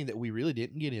one thing that we really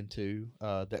didn't get into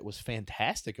that was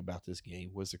fantastic about this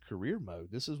game was the career mode.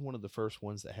 This is one of the first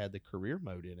ones that had the career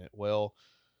mode in it. Well,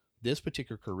 this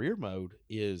particular career mode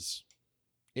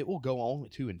it will go on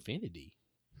to infinity.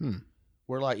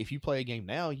 Where like if you play a game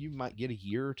now, you might get a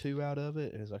year or 2 out of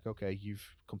it, and it's like, okay, you've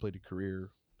completed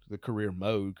the career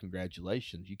mode.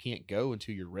 Congratulations. You can't go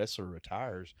until your wrestler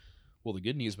retires. Well, the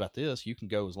good news about this, you can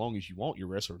go as long as you want. Your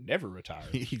wrestler never retires,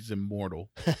 He's immortal.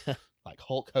 like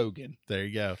Hulk Hogan. There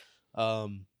you go.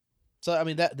 So I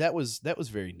mean that was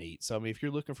very neat. So I mean, if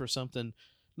you're looking for something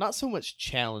not so much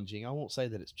challenging, I won't say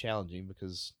that it's challenging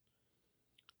because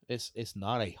it's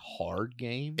not a hard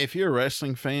game. If you're a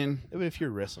wrestling fan, But if you're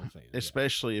a wrestling fan,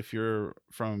 especially if you're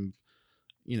from,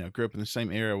 grew up in the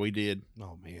same era we did,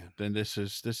 oh man, then this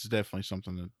is definitely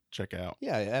something to check out.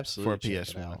 yeah, absolutely. For a check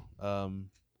it PS1. out.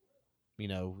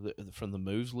 From the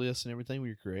moves list and everything when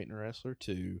you're creating a wrestler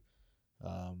to,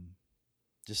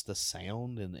 just the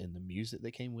sound and the music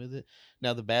that came with it.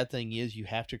 Now the bad thing is you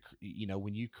have to,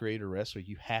 when you create a wrestler,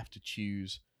 you have to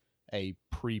choose a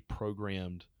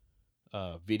pre-programmed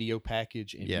video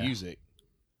package and Yeah. music.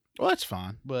 Well, that's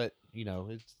fine. But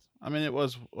it's I mean, it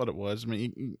was what it was. I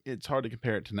mean, it's hard to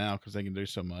compare it to now because they can do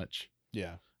so much.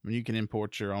 yeah. I mean, you can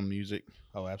import your own music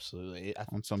Oh, absolutely.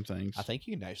 on some things. I think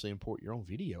you can actually import your own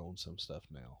video on some stuff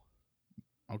now.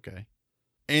 Okay.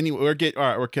 Anyway,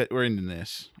 we're ending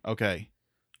this. Okay.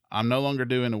 I'm no longer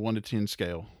doing a 1 to 10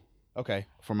 scale Okay.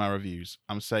 for my reviews.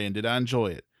 I'm saying, did I enjoy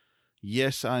it?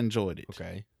 Yes, I enjoyed it.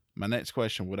 Okay. My next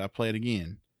question, would I play it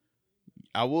again?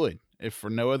 I would, if for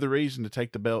no other reason to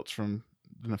take the belts from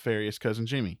the nefarious cousin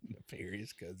Jimmy.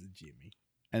 Nefarious cousin Jimmy.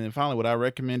 And then finally, would I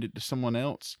recommend it to someone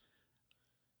else?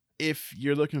 If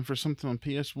you're looking for something on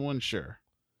PS1, sure.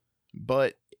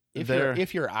 But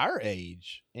If you're our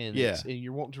age and Yeah. and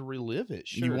you're wanting to relive it,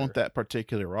 sure. you want that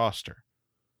particular roster.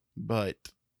 But,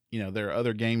 there are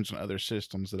other games on other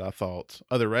systems that I thought,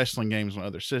 other wrestling games on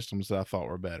other systems that I thought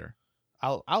were better.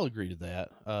 I'll agree to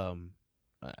that.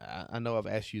 I know I've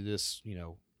asked you this,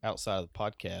 outside of the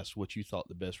podcast, what you thought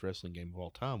the best wrestling game of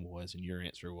all time was, and your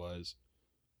answer was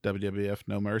WWF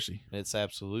No Mercy. it's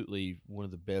absolutely one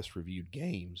of the best reviewed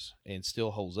games and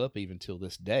still holds up even till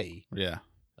this day, Yeah.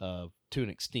 to an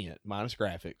extent, minus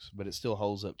graphics, but it still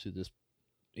holds up to this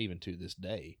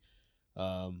day.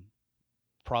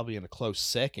 Probably in a close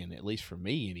second, at least for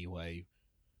me anyway,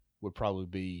 would probably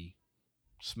be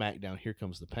SmackDown Here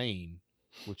Comes the Pain,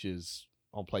 which is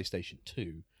on PlayStation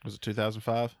 2. Was it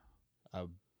 2005?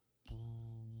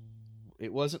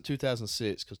 It wasn't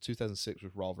 2006 because 2006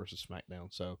 was Raw versus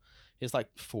SmackDown, so it's like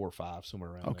 4 or 5,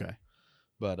 somewhere around there. Okay.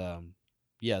 But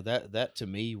yeah, that to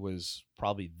me was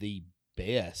probably the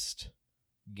best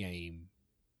game,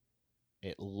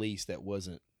 at least that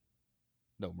wasn't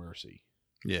No Mercy.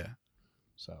 Yeah.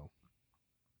 So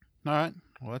All right.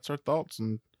 Well, that's our thoughts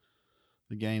on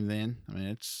the game then. I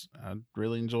mean, I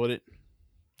really enjoyed it.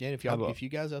 yeah, and if you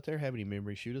guys out there have any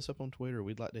memories, shoot us up on Twitter.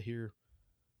 We'd like to hear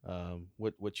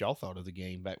what y'all thought of the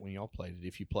game back when y'all played it.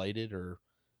 If you played it or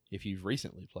if you've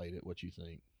recently played it, what you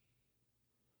think.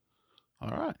 All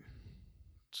right.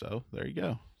 So there you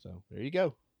go. So there you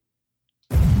go.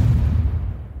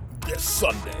 This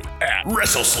Sunday at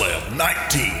WrestleSlam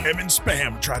 19, Em and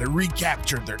Spam try to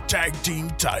recapture their tag team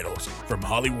titles from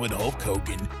Hollywood Hulk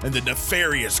Hogan and the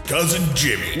nefarious cousin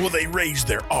Jimmy. Will they raise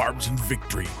their arms in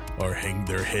victory or hang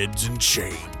their heads in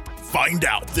shame? Find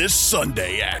out this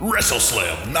Sunday at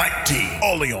WrestleSlam 19,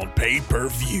 only on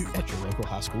pay-per-view. At your local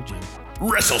high school gym.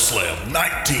 WrestleSlam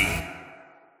 19.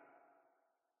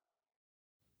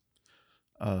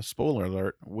 Spoiler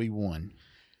alert, we won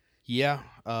Yeah.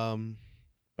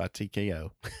 by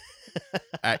TKO.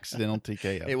 Accidental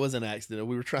TKO. It was an accident.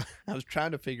 I was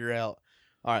trying to figure out,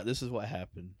 all right, this is what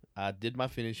happened. I did my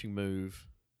finishing move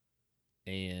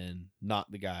and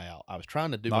knocked the guy out. I was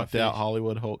trying to do Knocked my out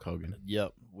Hollywood Hulk Hogan.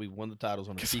 Yep. We won the titles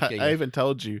on a 'Cause TKO. I even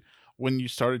told you when you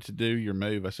started to do your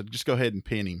move, I said, just go ahead and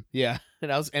pin him. Yeah.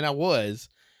 And I was,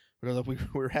 but I was like, we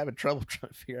were having trouble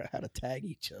trying to figure out how to tag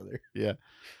each other. Yeah.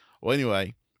 Well,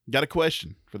 anyway, got a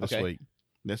question for this Okay. week.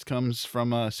 This comes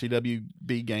from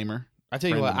CWB Gamer. I tell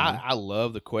you Friend what, of mine. I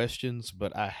love the questions,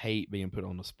 but I hate being put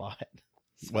on the spot.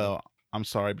 So- Well, I'm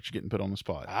sorry, but you're getting put on the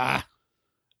spot.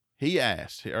 He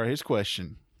asked, or his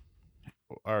question,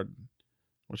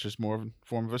 which is more of a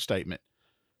form of a statement.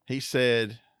 He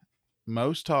said,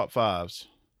 most top fives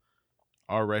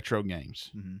are retro games.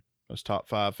 Mhm. Those top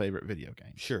 5 favorite video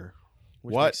games. Sure.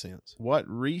 Which What? makes sense. What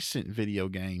recent video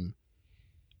game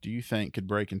do you think could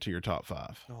break into your top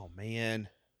 5? Oh, man.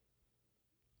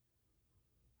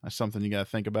 That's something you got to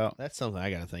think about. That's something I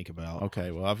got to think about.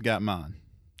 Okay, well, I've got mine.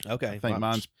 Okay. I think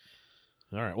mine's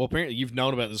All right. Well, apparently you've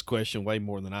known about this question way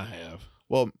more than I have.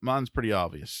 mine's pretty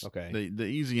obvious. Okay. The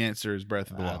easy answer is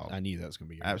Breath of the Wild. I knew that was going to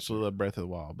be your Absolutely love Breath of the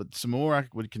Wild. But some more I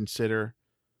would consider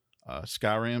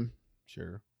Skyrim. answer.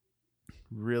 Sure.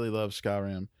 Really love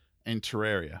Skyrim. And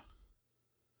Terraria.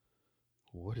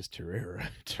 What is Terraria?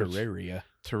 Terraria.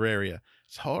 Terraria.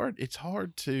 It's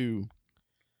hard to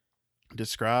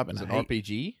describe. And Is it I hate-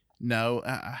 RPG? No,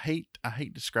 I hate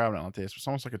describing it like this. It's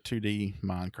almost like a 2D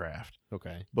Minecraft,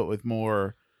 Okay. but with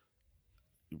more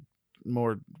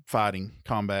fighting,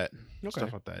 combat, Okay.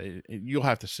 stuff like that. You'll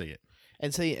have to see it.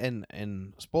 And see,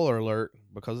 and spoiler alert,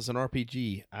 because it's an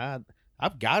RPG,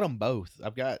 I've got them both.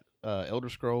 I've got Elder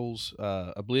Scrolls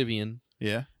Oblivion,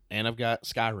 Yeah. and I've got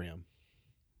Skyrim.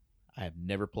 I have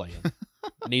never played them.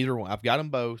 Neither one. I've got them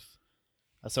both.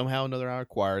 Somehow or another, I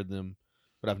acquired them,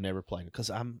 but I've never played them because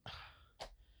I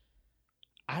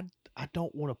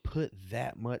don't want to put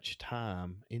that much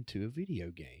time into a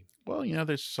video game. Well, there's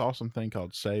this awesome thing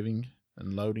called saving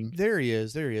and loading. There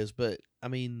is, but I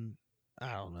mean,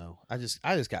 I don't know. I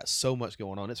just got so much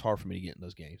going on. It's hard for me to get in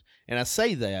those games. And I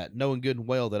say that knowing good and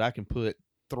well that I can put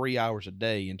 3 hours a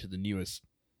day into the newest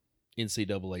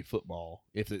NCAA football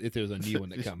if there's a new one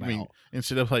that come out.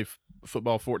 NCAA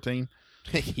football 14.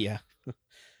 Yeah.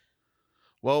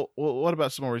 Well, what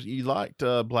about some more? You liked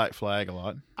Black Flag a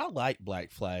lot. I like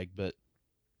Black Flag, but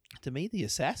to me, the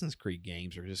Assassin's Creed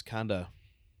games are just kind of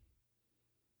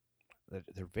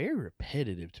they're very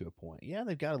repetitive to a point. Yeah,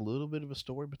 they've got a little bit of a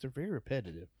story, but they're very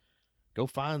repetitive. Go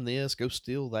find this, go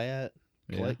steal that,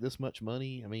 collect this much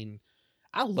money. I mean,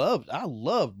 I loved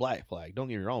Black Flag. Don't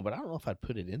get me wrong, but I don't know if I'd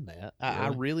put it in that. I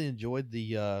really enjoyed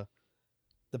the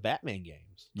Batman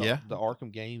games, the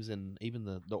Arkham games, and even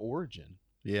the Origin.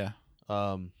 Yeah.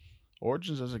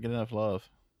 Origins doesn't get enough love.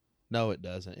 No, it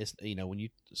doesn't. It's when you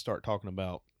start talking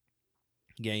about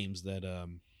games that I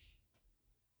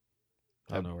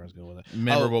don't know where I was going with that.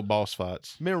 Memorable boss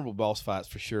fights. Memorable boss fights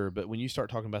for sure, but when you start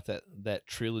talking about that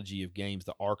trilogy of games,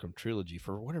 the Arkham trilogy,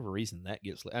 for whatever reason that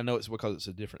gets I know it's because it's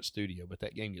a different studio, but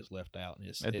that game gets left out, and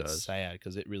it's sad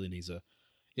because it really needs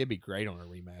it'd be great on a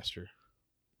remaster.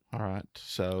 All right.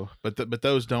 So, but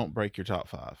those don't break your top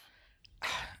 5.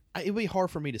 It'd be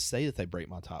hard for me to say that they break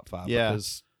my top 5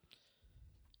 because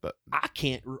I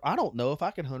don't know if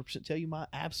I can 100% tell you my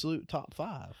absolute top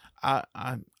 5. I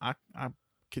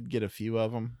could get a few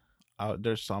of them.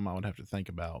 There's some I would have to think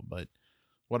about, but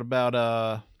what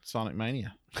about Sonic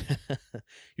Mania?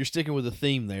 You're sticking with the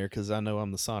theme there because I know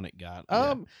I'm the Sonic guy.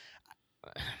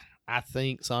 I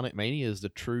think Sonic Mania is the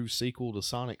true sequel to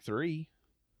Sonic 3.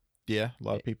 Yeah, a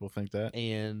lot of people think that.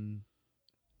 And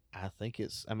I think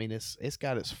it's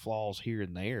got its flaws here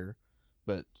and there,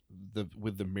 but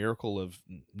with the miracle of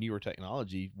newer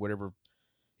technology, whatever,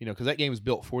 because that game is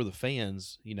built for the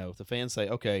fans. If the fans say,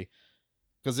 okay,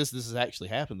 because this has actually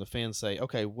happened, the fans say,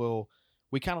 okay, well,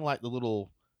 we kind of like the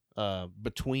little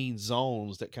between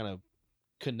zones that kind of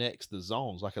connects the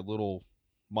zones, like a little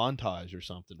montage or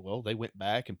something. Well, they went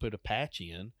back and put a patch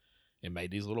in and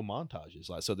made these little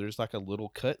montages. So there's like a little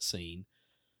cut scene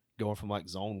going from like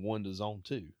zone 1 to zone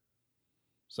 2.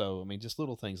 So, just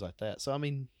little things like that. So,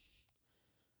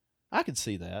 I could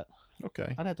see that.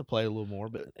 Okay. I'd have to play a little more,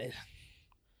 but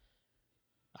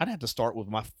I'd have to start with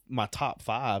my top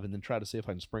 5 and then try to see if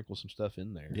I can sprinkle some stuff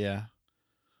in there. Yeah.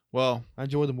 Well, I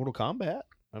enjoy the Mortal Kombat.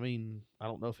 I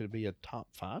don't know if it'd be a top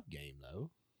 5 game, though.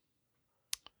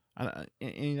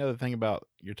 Any other thing about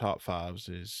your top 5s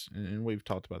is, and we've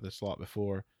talked about this a lot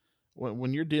before,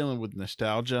 when you're dealing with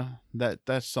nostalgia,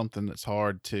 that's something that's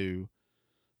hard to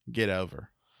get over.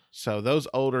 So those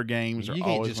older games are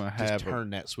always going to have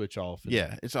turn that switch off.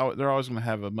 They're always going to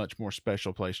have a much more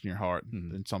special place in your heart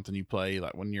than something you play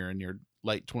like when you're in your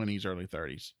late 20s, early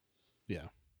 30s. Yeah.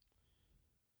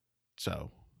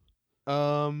 So,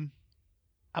 I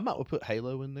might put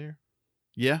Halo in there.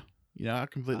 Yeah. I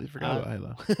completely forgot about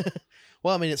Halo.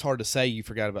 Well, it's hard to say you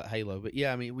forgot about Halo, but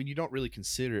yeah, when you don't really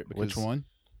consider it. Because, which one?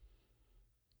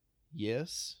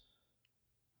 Yes.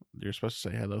 You're supposed to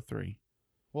say Halo 3.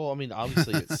 Well,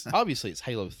 obviously it's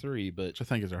Halo 3, but which I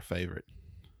think is our favorite.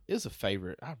 It's a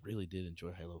favorite. I really did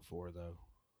enjoy Halo 4 though.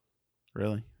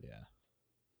 Really? Yeah.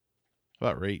 How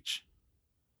about Reach?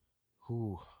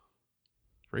 Ooh.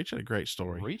 Reach had a great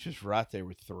story. Reach is right there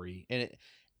with 3, and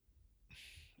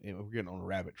we're getting on a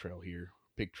rabbit trail here,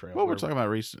 big trail. Well, we're talking about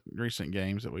recent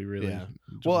games that we really. Yeah.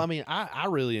 Well, I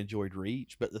really enjoyed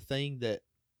Reach, but the thing that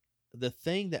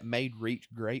made Reach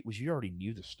great was you already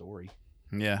knew the story.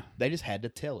 Yeah. They just had to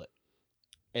tell it.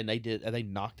 And they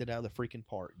knocked it out of the freaking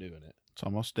park doing it. It's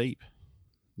almost deep.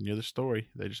 You knew the story.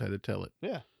 They just had to tell it.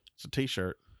 Yeah. It's a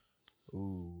t-shirt.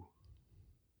 Ooh.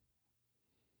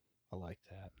 I like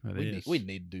that. It we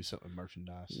need to do something with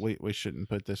merchandise. We shouldn't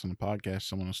put this on the podcast.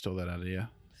 Someone will steal that idea.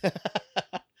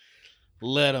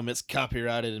 Let them. It's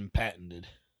copyrighted and patented.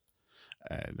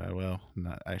 Well,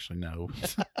 not actually, no.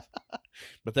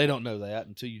 But they don't know that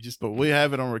until you just. But we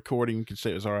have it on recording. We can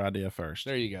say it was our idea first.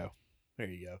 There you go.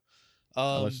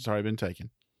 Unless it's already been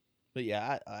taken. But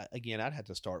yeah, again, I'd have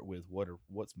to start with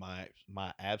what's my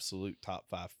absolute top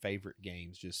 5 favorite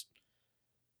games. Just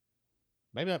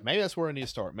maybe that's where I need to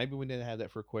start. Maybe we need to have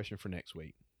that for a question for next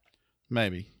week.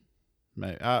 Maybe.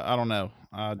 I don't know.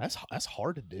 That's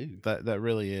hard to do. That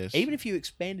really is. Even if you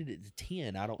expanded it to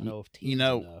 10, I don't know if 10 is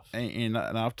enough. And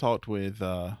I've talked with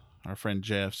our friend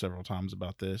Jeff several times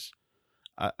about this.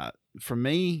 For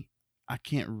me, I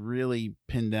can't really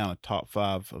pin down a top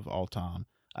 5 of all time.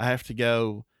 I have to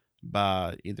go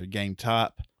by either game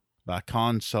type, by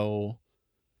console,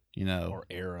 or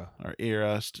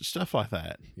era, stuff like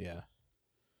that. Yeah.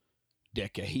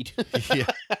 Decade. Yeah.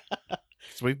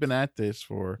 So we've been at this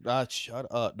for... shut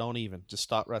up. Don't even. Just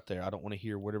stop right there. I don't want to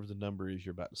hear whatever the number is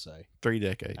you're about to say. 3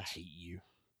 decades. I hate you.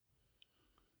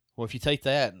 Well, if you take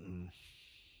that, I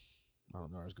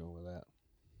don't know where I was going with that.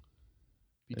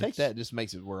 If you take that, it just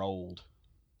makes it we're old.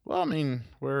 Well, I mean,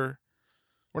 we're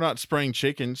not spring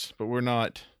chickens, but we're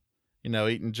not,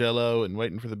 eating Jell-O and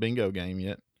waiting for the bingo game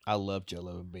yet. I love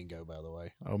Jell-O and bingo, by the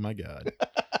way. Oh, my God.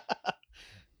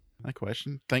 My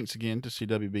question. Thanks again to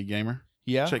CWB Gamer.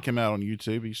 Yeah. Check him out on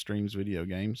YouTube. He streams video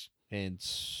games. And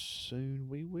soon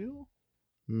we will?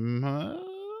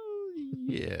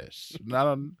 Yes. I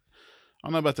don't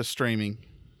know about the streaming.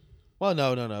 Well,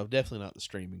 no. Definitely not the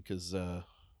streaming because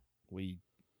we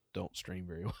don't stream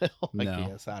very well. I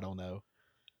guess. I don't know.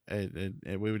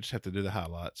 We would just have to do the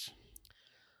highlights.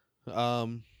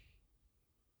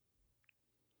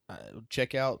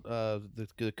 Check out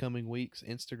the coming week's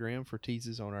Instagram for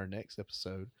teases on our next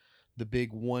episode. The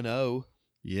big 1-0.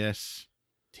 Yes.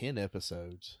 10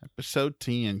 episodes. Episode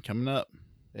 10 coming up.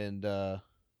 And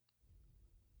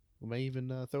we may even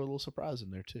throw a little surprise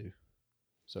in there too.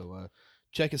 So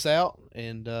check us out.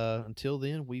 And until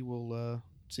then, we will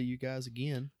see you guys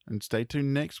again. And stay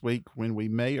tuned next week when we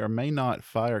may or may not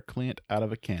fire Clint out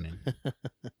of a cannon.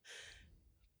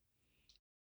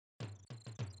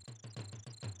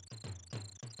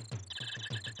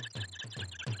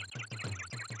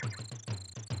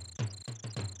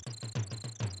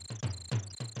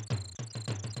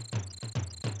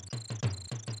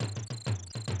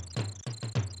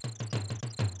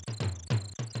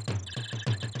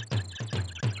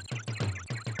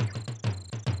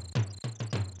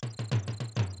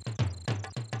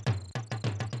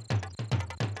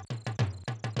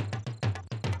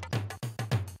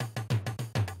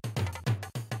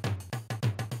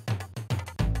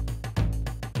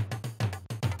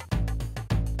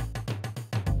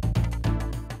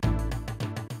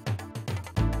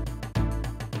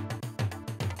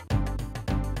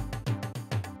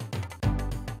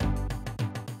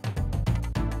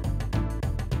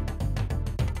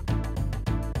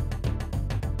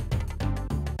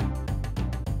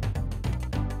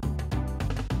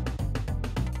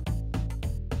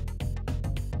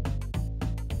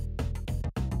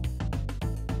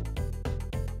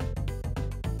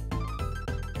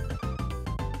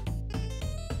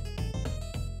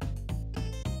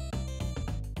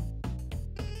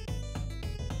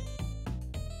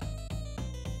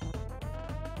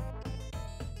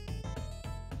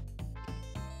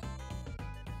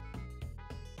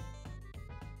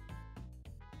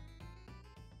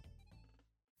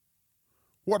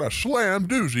 What a slam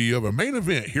doozy of a main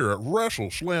event here at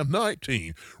WrestleSlam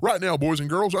 19. Right now, boys and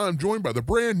girls, I'm joined by the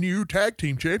brand new tag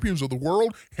team champions of the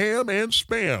world, Ham and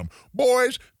Spam.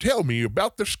 Boys, tell me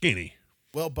about the skinny.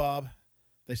 Well, Bob,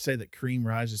 they say that cream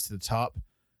rises to the top,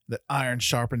 that iron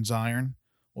sharpens iron.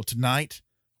 Well, tonight,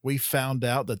 we found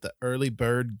out that the early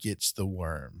bird gets the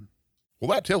worm.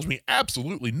 Well, that tells me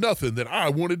absolutely nothing that I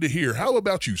wanted to hear. How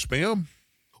about you, Spam?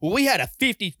 Well, we had a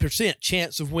 50%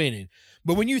 chance of winning.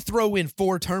 But when you throw in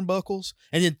 4 turnbuckles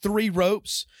and then 3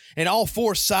 ropes and all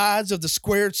 4 sides of the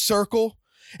squared circle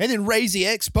and then raise the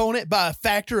exponent by a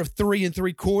factor of 3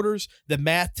 3/4, the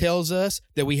math tells us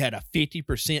that we had a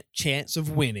 50% chance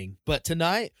of winning. But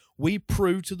tonight, we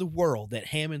proved to the world that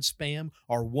Ham and Spam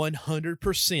are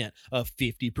 100% of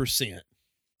 50%.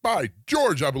 By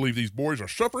George, I believe these boys are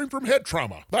suffering from head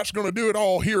trauma. That's going to do it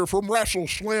all here from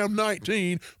WrestleSlam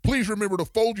 19. Please remember to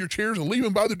fold your chairs and leave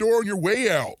them by the door on your way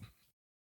out.